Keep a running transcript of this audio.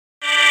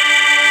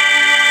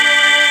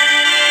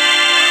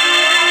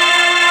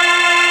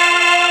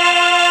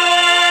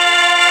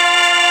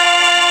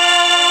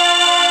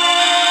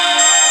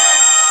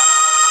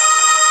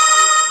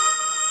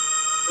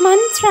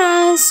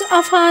Prayers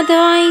of our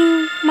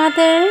Divine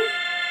Mother,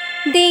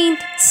 date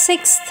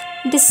 6th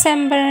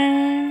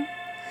December.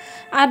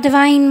 Our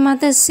Divine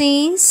Mother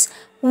says,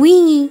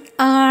 we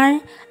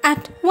are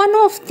at one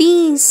of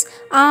these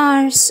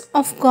hours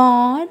of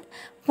God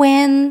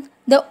when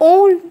the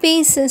old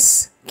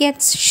basis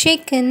gets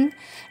shaken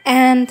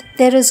and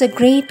there is a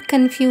great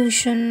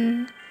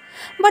confusion.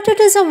 But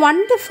it is a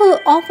wonderful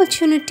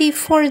opportunity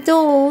for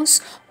those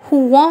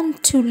who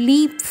want to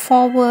leap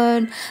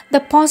forward.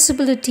 The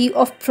possibility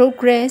of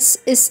progress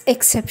is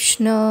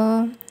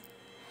exceptional.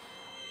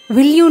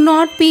 Will you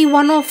not be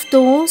one of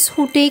those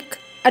who take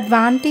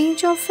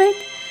advantage of it?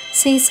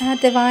 Says our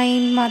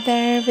Divine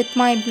Mother. With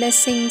my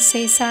blessing,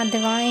 says our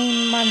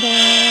Divine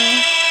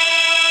Mother.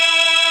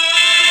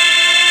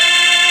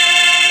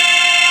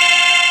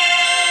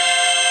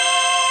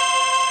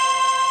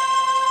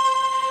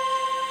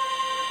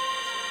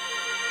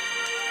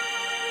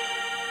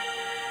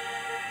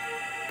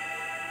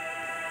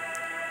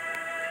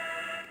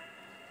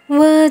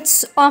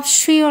 Words of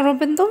Sri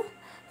Aurobindo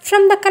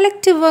from the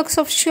collective works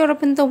of Sri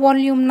Aurobindo,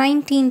 volume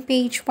 19,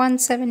 page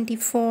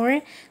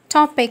 174.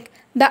 Topic: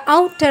 the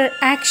outer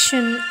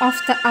action of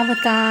the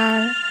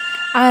avatar.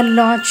 Our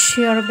Lord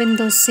Sri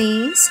Aurobindo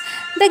says,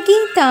 the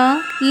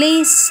Gita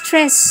lays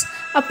stress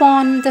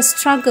upon the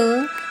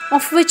struggle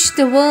of which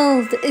the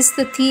world is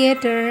the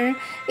theatre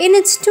in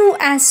its two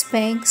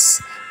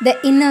aspects, the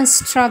inner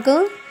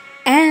struggle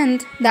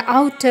and the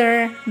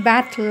outer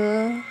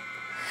battle.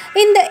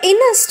 In the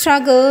inner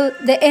struggle,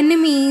 the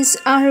enemies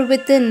are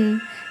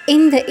within,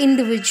 in the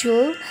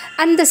individual,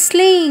 and the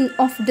slaying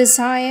of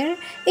desire,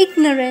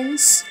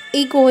 ignorance,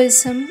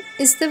 egoism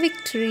is the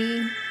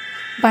victory.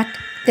 But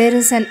there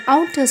is an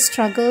outer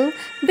struggle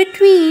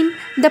between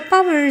the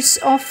powers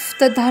of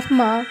the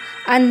dharma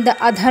and the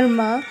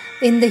adharma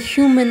in the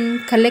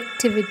human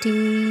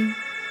collectivity.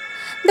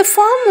 The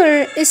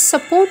former is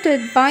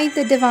supported by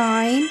the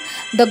divine,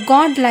 the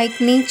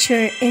godlike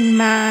nature in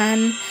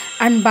man,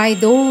 and by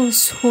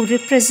those who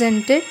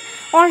represent it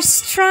or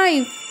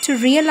strive to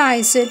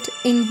realize it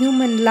in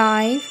human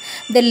life,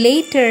 the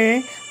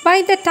later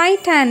by the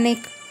titanic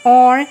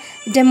or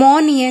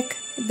demoniac,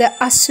 the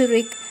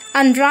asuric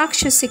and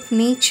rakshasic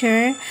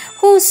nature,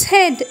 whose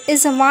head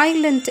is a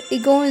violent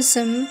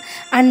egoism,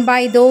 and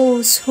by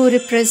those who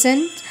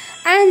represent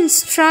and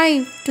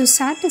strive to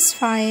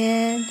satisfy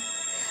it.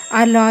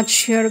 Our Lord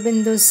Sri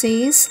Aurobindo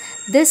says,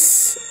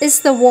 this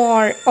is the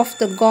war of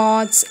the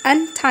gods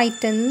and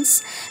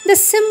titans, the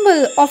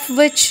symbol of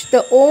which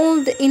the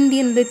old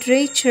Indian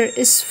literature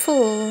is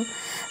full,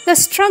 the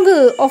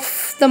struggle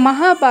of the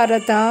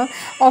Mahabharata,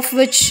 of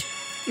which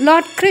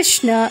Lord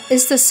Krishna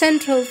is the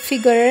central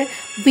figure,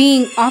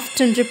 being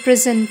often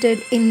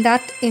represented in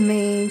that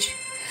image.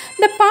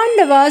 The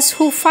Pandavas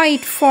who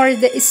fight for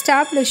the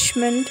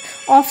establishment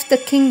of the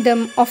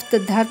kingdom of the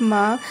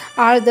Dharma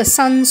are the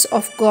sons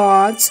of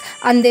gods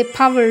and their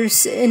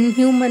powers in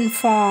human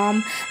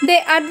form.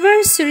 Their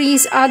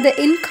adversaries are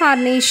the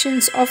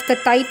incarnations of the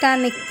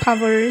titanic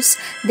powers.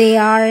 They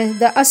are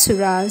the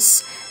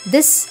Asuras.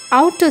 This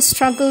outer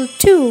struggle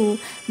too,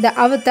 the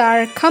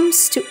avatar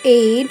comes to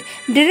aid,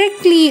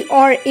 directly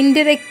or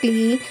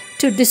indirectly,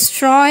 to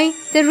destroy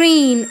the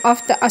reign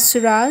of the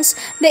Asuras,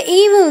 the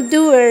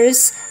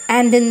evildoers,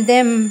 and in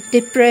them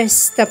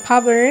depress the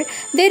power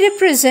they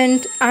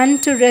represent,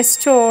 and to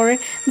restore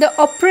the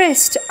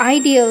oppressed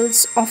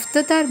ideals of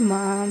the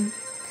Dharma.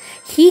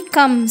 He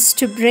comes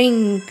to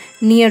bring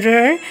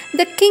nearer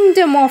the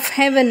kingdom of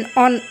heaven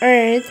on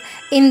earth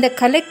in the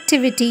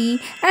collectivity,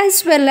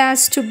 as well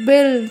as to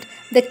build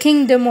the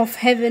kingdom of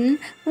heaven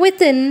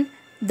within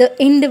the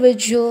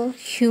individual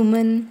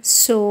human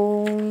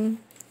soul.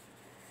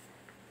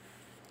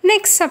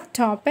 Next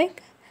subtopic: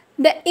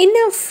 the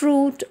inner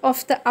fruit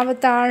of the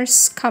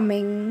avatar's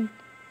coming.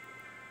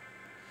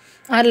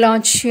 Our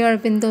Lord Sri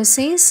Aurobindo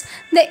says,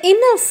 the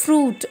inner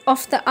fruit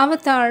of the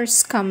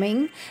avatar's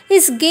coming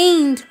is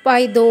gained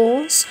by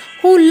those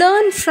who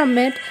learn from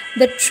it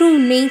the true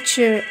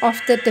nature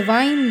of the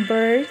divine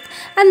birth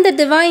and the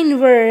divine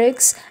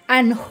works,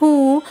 and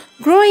who,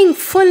 growing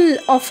full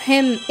of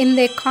Him in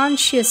their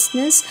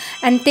consciousness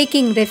and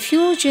taking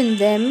refuge in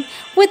them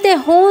with their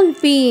whole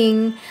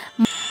being,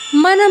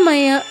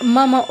 Manamaya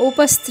Mama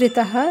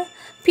Upastritah,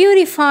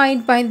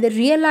 purified by the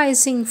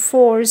realizing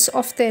force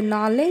of their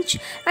knowledge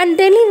and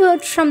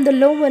delivered from the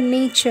lower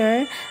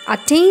nature,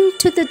 attain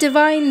to the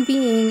divine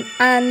being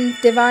and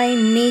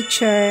divine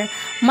nature,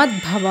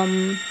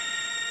 Madbhavam.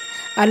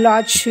 Our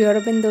Lord Sri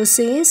Aurobindo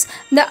says,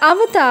 the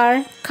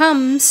avatar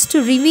comes to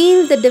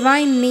reveal the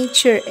divine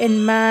nature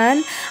in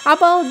man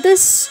about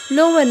this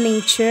lower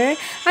nature,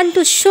 and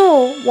to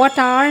show what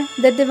are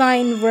the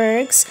divine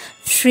works,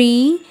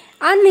 free,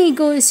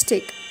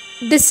 unegoistic,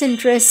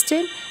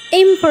 disinterested,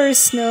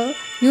 impersonal,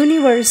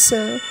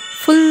 universal,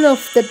 full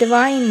of the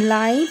divine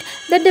light,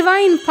 the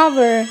divine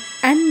power,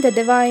 and the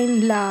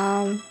divine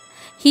love.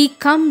 He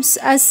comes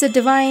as the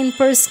divine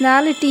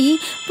personality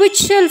which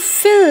shall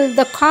fill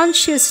the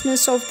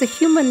consciousness of the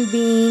human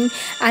being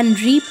and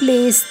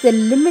replace the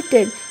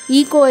limited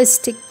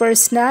egoistic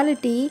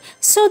personality,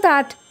 so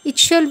that it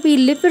shall be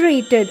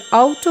liberated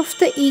out of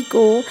the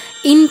ego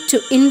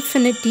into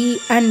infinity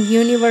and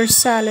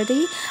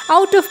universality,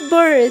 out of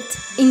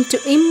birth into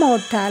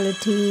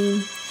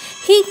immortality.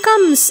 He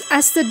comes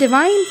as the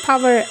divine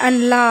power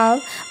and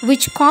love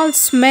which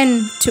calls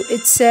men to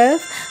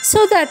itself,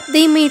 so that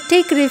they may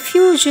take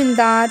refuge in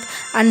that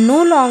and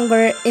no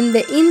longer in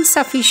the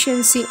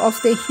insufficiency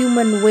of the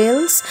human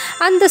wills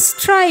and the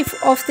strife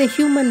of the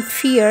human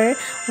fear,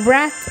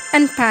 wrath,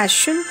 and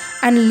passion,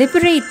 and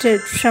liberated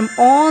from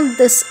all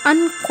this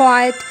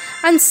unquiet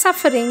and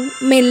suffering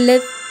may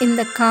live in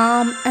the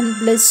calm and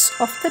bliss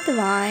of the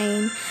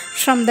divine.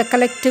 From the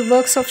collective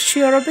works of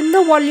Sri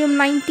Aurobindo, volume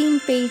 19,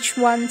 page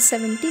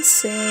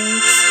 176.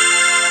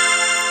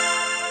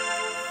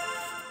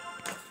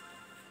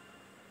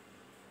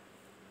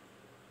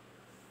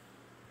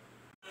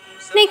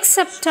 Next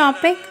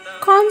subtopic,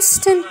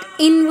 constant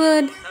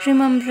inward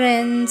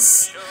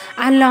remembrance.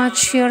 Our Lord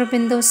Sri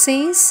Aurobindo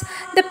says,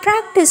 the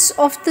practice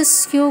of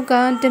this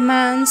yoga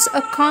demands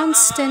a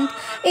constant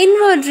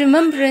inward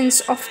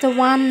remembrance of the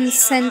one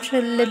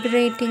central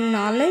liberating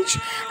knowledge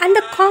and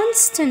a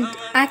constant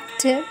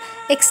active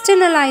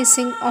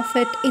externalizing of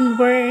it in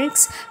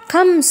works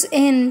comes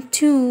in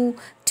to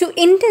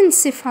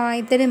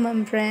intensify the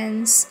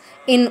remembrance.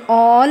 In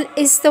all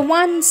is the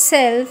one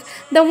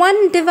self, the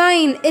one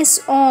divine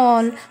is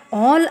all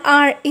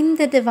are in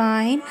the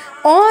divine,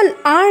 all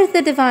are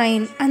the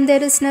divine, and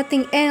there is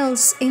nothing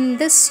else in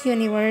this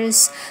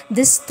universe.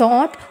 This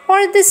thought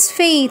or this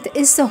faith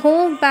is the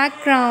whole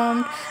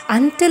background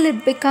until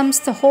it becomes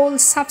the whole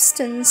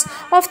substance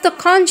of the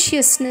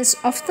consciousness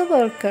of the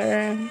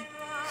worker.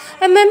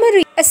 A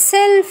memory, a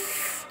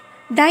self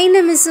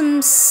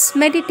dynamism's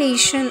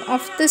meditation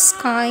of this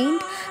kind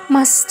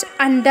must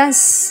and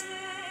does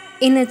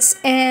in its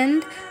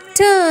end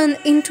turn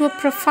into a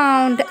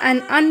profound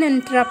and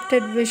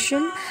uninterrupted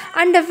vision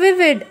and a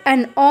vivid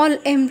and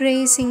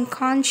all-embracing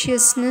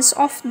consciousness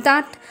of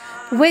that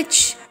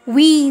which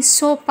we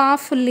so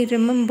powerfully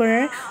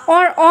remember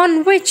or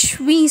on which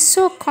we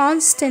so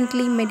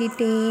constantly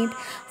meditate.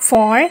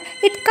 For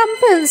it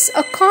compels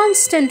a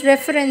constant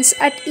reference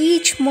at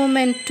each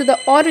moment to the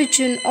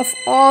origin of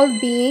all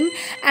being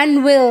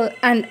and will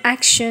and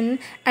action,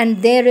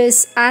 and there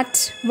is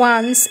at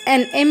once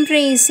an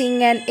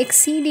embracing and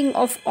exceeding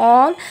of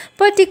all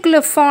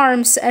particular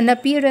forms and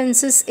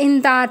appearances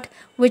in that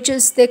which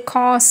is the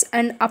cause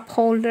and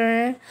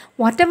upholder.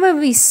 Whatever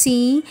we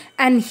see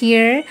and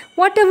hear,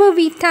 whatever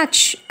we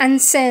touch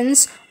and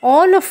sense,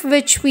 all of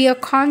which we are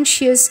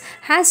conscious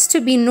has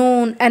to be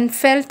known and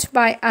felt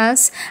by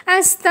us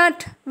as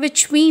that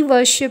which we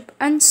worship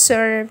and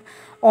serve.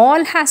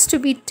 All has to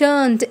be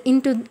turned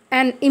into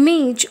an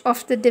image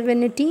of the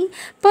divinity,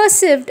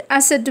 perceived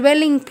as a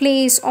dwelling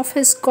place of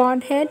his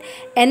Godhead,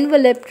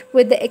 enveloped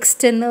with the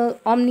external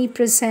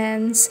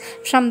omnipresence.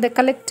 From the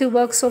collective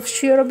works of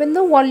Sri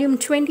Aurobindo, volume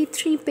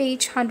 23,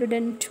 page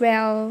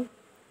 112.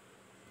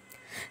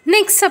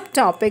 Next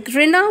subtopic,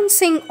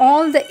 renouncing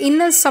all the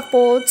inner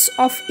supports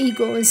of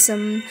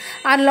egoism.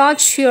 Our Lord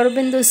Sri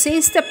Aurobindo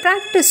says the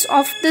practice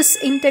of this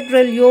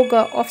integral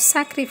yoga of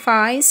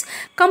sacrifice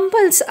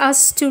compels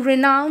us to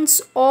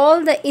renounce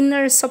all the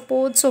inner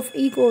supports of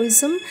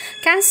egoism,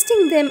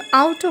 casting them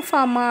out of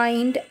our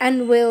mind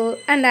and will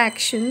and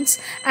actions,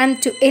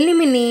 and to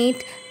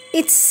eliminate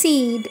its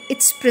seed,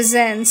 its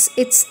presence,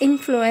 its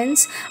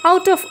influence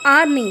out of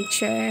our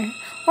nature.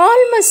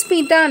 All must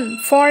be done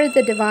for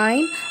the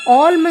divine,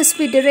 all must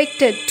be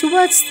directed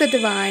towards the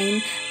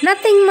divine.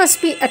 Nothing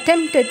must be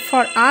attempted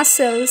for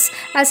ourselves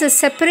as a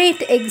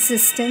separate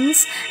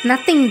existence,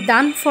 nothing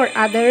done for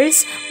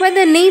others,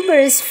 whether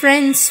neighbors,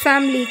 friends,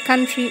 family,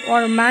 country,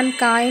 or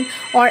mankind,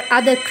 or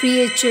other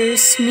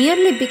creatures,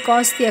 merely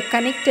because they are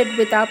connected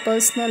with our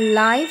personal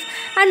life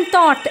and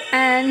thought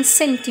and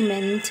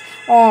sentiment,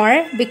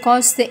 or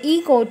because the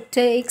ego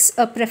takes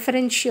a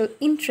preferential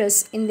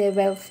interest in their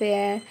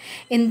welfare.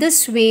 In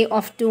this way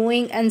of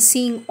doing and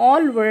seeing,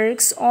 all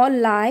works, all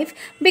life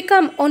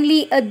become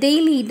only a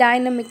daily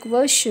dynamic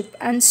worship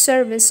and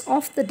service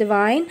of the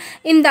divine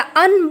in the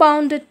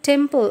unbounded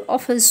temple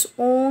of his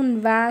own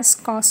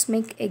vast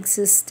cosmic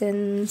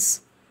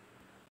existence.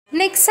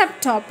 Next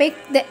subtopic,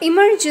 the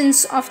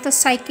emergence of the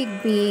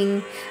psychic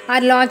being. Our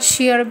Lord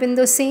Sri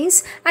Aurobindo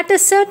says, at a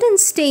certain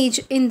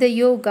stage in the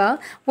yoga,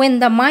 when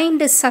the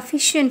mind is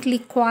sufficiently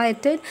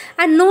quieted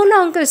and no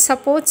longer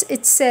supports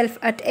itself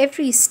at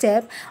every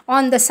step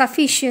on the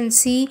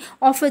sufficiency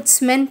of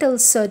its mental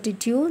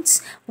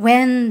certitudes,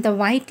 when the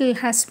vital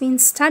has been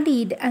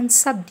studied and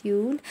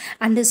subdued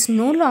and is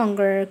no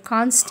longer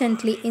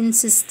constantly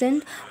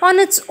insistent on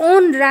its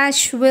own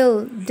rash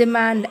will,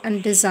 demand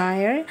and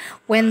desire,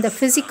 when the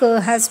physical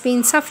has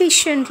been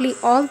sufficiently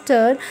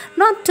altered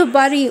not to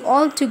bury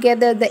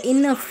altogether the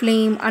inner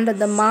flame under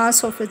the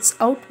mass of its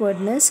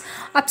outwardness,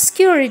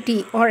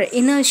 obscurity or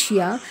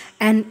inertia,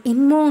 an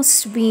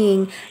inmost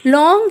being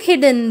long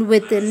hidden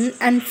within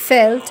and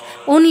felt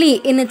only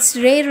in its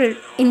rarer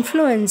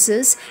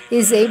influences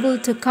is able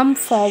to come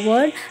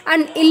forward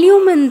and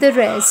illumine the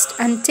rest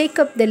and take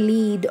up the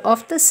lead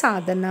of the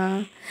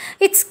sadhana.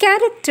 Its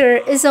character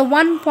is a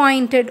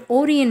one-pointed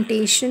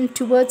orientation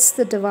towards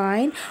the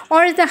divine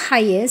or the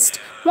highest,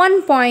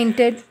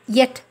 one-pointed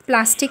yet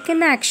plastic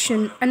in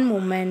action and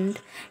movement.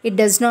 It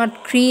does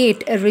not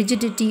create a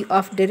rigidity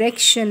of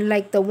direction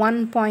like the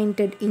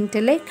one-pointed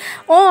intellect,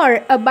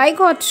 or a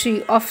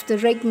bigotry of the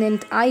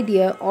regnant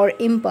idea or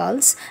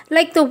impulse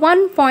like the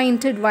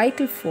one-pointed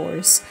vital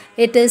force.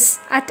 It is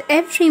at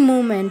every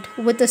moment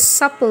with a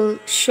supple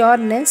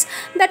sureness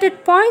that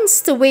it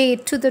points the way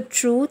to the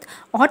truth,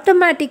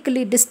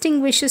 automatically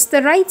distinguishes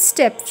the right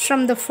step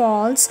from the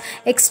false,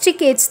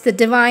 extricates the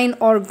divine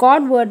or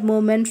Godward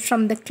movement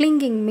from the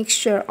clinging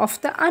mixture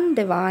of the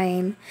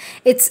undivine.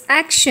 Its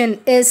action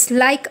is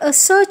like a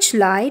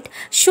searchlight,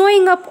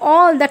 showing up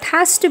all that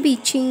has to be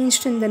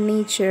changed in the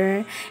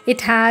nature.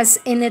 It has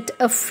in it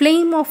a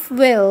flame of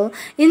will,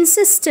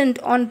 insistent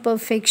on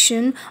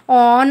perfection,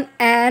 on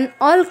an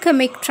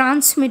alchemic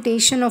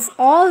transmutation of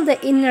all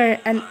the inner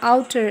and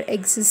outer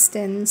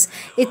existence.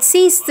 It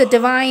sees the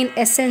divine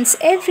essence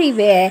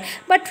everywhere,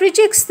 but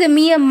rejects the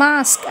mere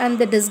mask and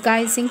the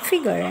disguising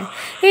figure.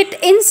 It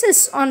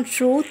insists on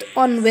truth,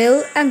 on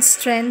will and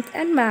strength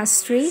and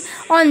mastery,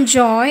 on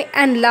joy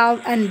and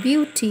love and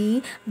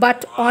beauty,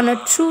 but on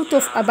a truth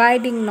of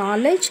abiding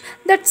knowledge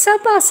that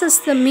surpasses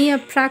the mere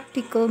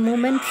practical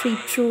momentary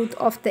truth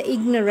of the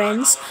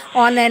ignorance,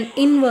 on an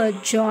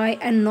inward joy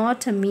and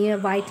not a mere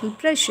vital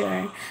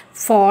pleasure.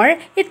 For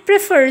it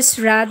prefers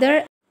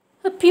rather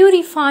a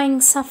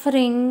purifying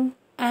suffering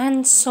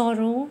and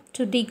sorrow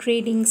to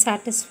degrading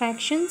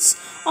satisfactions,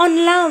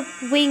 on love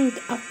winged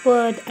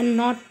upward and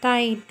not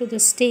tied to the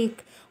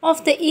stake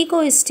of the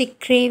egoistic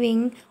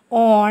craving,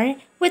 or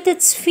with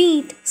its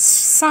feet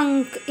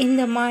sunk in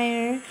the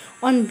mire,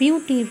 on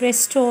beauty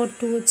restored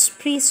to its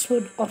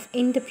priesthood of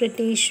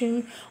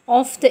interpretation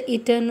of the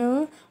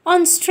eternal,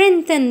 on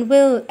strength and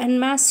will and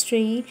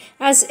mastery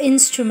as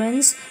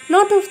instruments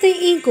not of the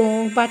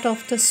ego but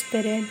of the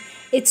spirit.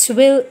 Its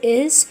will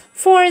is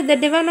for the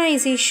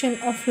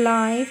divinization of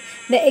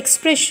life, the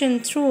expression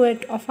through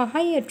it of a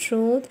higher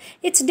truth,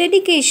 its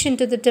dedication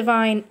to the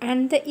divine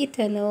and the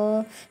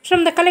eternal.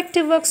 From the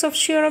collective works of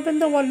Sri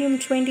Aurobindo, volume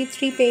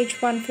 23, page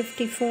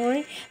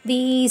 154,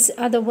 these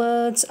are the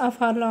words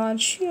of our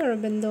Lord Sri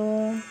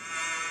Aurobindo.